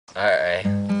Alright.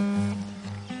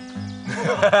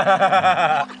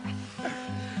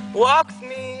 Walk with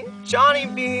me, Johnny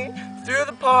B, through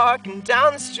the park and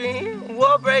down the street.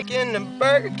 We'll break into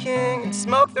Burger King and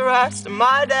smoke the rest of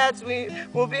my dad's weed.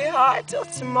 We'll be high till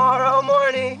tomorrow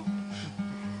morning.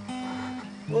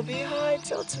 We'll be high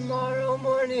till tomorrow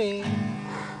morning.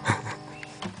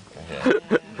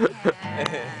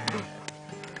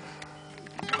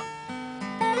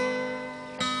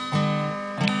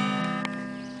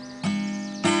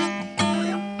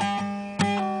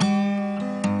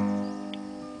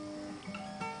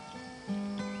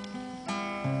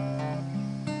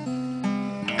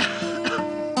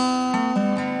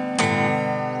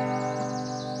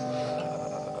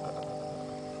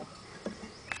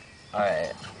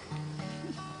 Alright.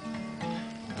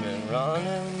 Been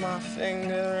running my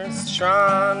fingers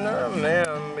trying to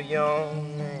remember your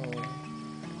name.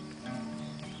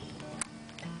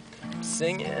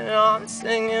 I'm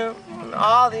singing, and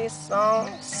all these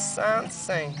songs sound the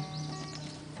same.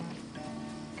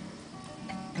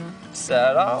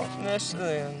 Set off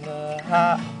Michelin,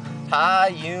 how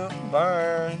you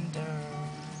burned down.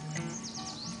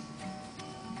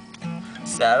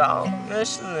 Set off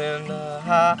Michelin,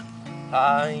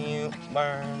 how you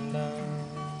burned down.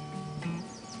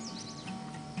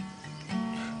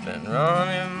 Been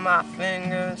running my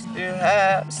fingers through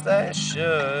hats that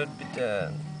should be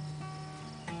dead.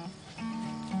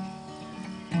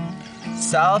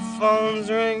 Cell phones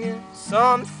ringing,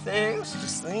 some things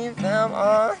just leave them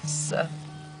unsaid.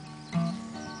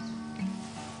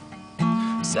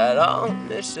 Set on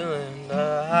Michelin,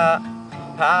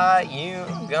 how you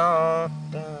gone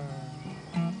down.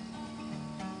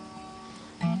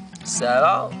 Set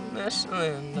on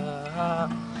Michelin,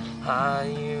 how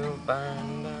you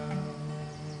burned down.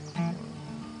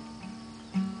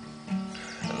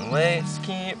 And waves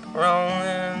keep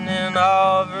rolling in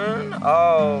over and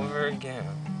over again.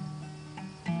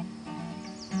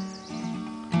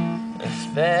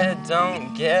 If they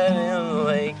don't get in the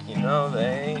lake, you know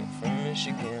they ain't from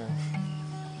Michigan.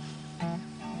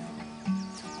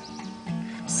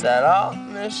 Set off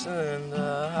Michelin,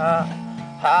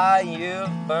 how you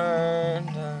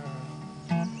burned down.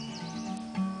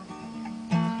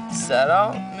 Set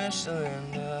off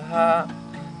Michelin, how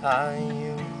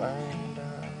you burned down.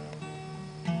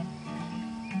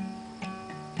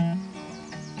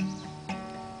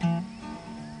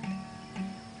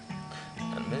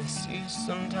 I miss you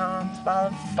sometimes by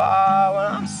the fire when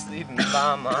I'm sleeping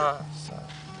by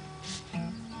myself.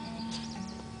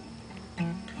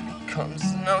 Comes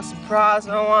to no surprise,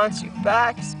 I want you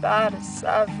back as bad as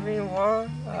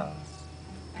everyone else.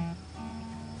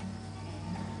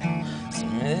 So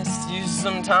miss you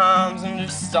sometimes under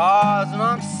stars when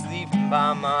I'm sleeping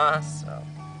by myself.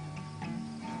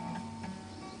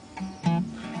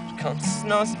 Comes to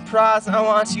no surprise, I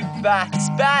want you back as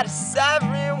bad as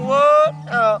everyone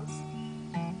else.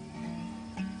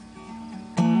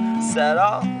 Set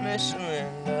off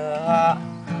Michelin,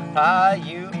 how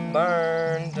you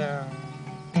burned down.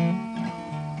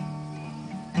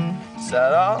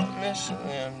 Set off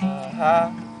Michelin,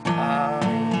 how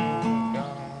you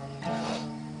gone down.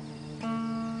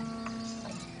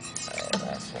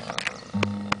 That's one.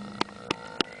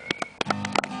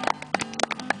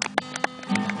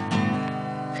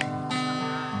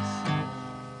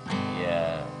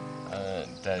 Yeah, I'm gonna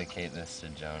dedicate this to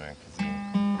Jonah because he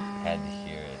had to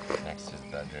hear it next to his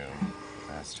bedroom.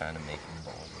 I was trying to make him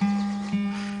bold.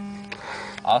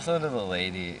 Also to the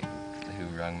lady who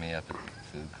rung me up at the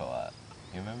food co-op.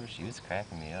 You remember? She was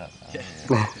cracking me up. I don't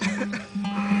know.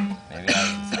 Maybe I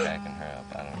was just cracking her up.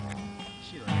 I don't know.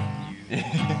 She liked you.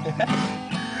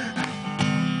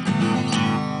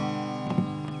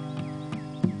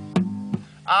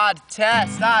 I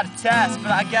detest,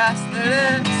 but I guess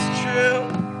that it's true.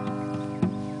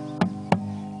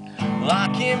 Well, I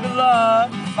can't be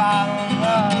loved if I don't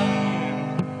love you.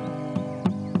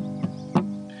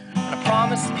 And I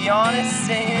promise to be honest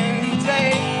and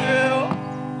take through.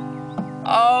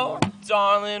 Oh,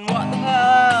 darling, what the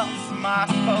hell am I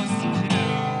supposed to do?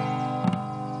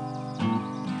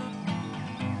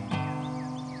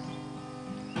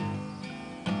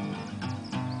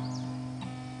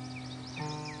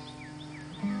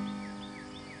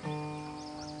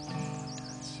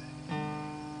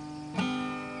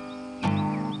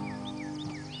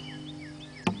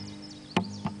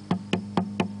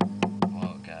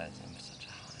 Whoa, guys, I'm such a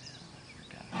high end, I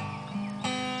forgot.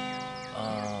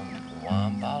 The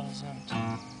wine bottle's empty,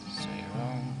 so you're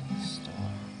on the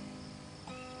store.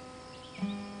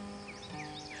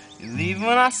 You leave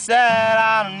when I said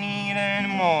I don't need any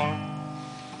more.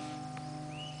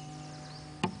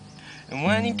 And And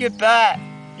when you get back,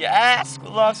 you ask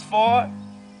what love's for.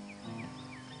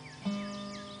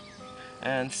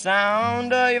 And the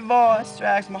sound of your voice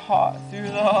drags my heart through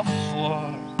the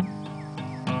floor.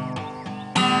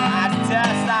 I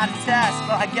detest,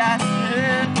 but I guess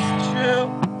it's true.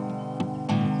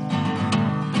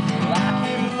 Well, I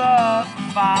can love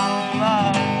if I don't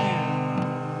love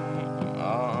you.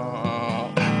 Oh,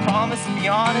 promise to be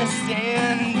honest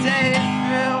and date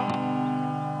through.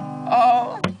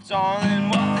 Oh, darling,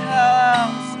 what the hell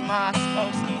else am I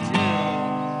supposed to do?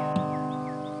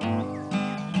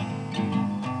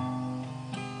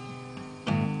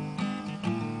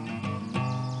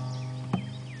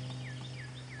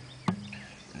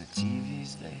 And the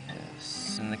TVs they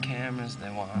hiss, and the cameras they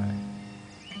whine.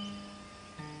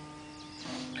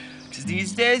 'Cause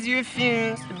these days you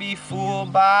refuse to be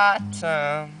fooled by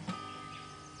time.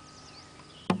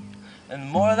 And the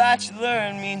more that you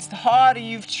learn means the harder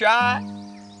you've tried.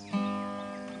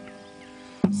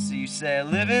 So you say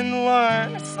live and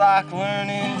learn, it's like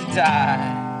learning to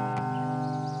die.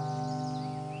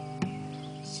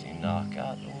 So you knock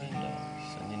out the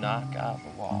windows and you knock out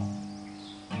the walls.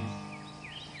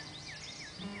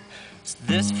 So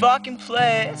this fucking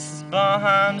place is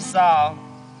behind us all.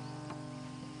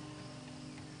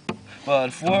 But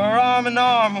if we're arm in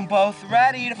arm, we're both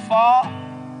ready to fall.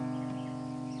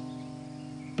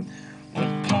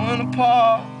 We're pulling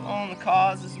apart on the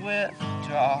causes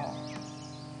withdrawal.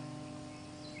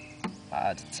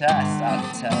 I detest,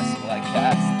 but I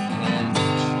guess it's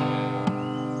true.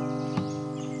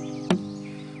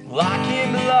 Well, I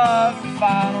can't be loved if I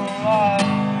don't love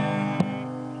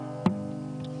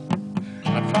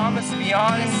you. I promise to be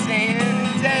honest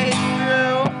and date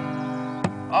through.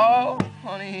 Oh,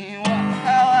 honey, what the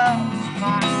hell else am I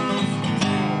supposed to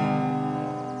do?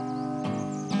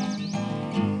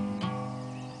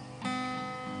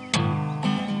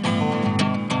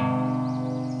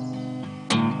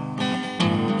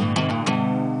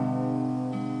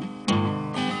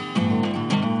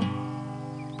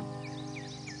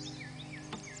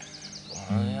 Well,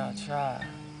 honey, I tried,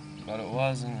 but it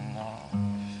wasn't enough.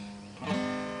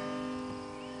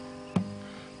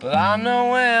 But I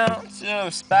know when to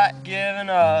respect giving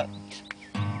up.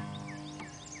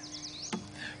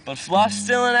 But fluff's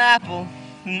still an apple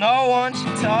no one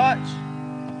should touch.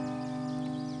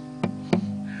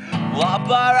 Well, I'll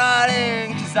buy right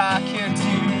in 'cause I care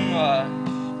too much.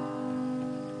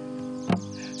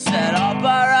 Said I'll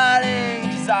buy right in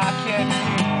 'cause I care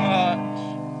too much.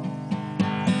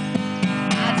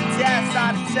 I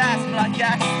detest, but I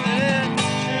guess it's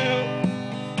true.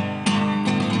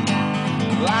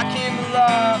 Well, I can't be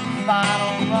loved if I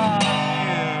don't love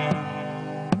you.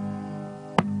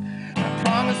 I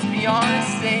promise to be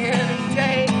honest and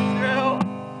date through.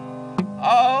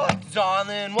 Oh,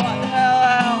 darling, what the hell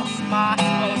else am I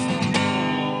supposed to do?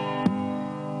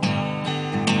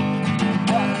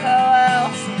 What the hell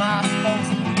else am I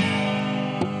supposed to do?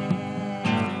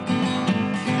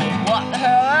 What the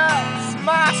hell else am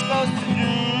I supposed to do?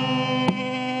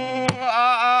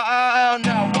 Oh,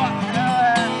 no, what the hell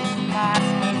else am I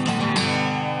supposed to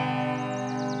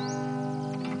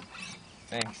do?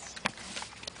 Thanks.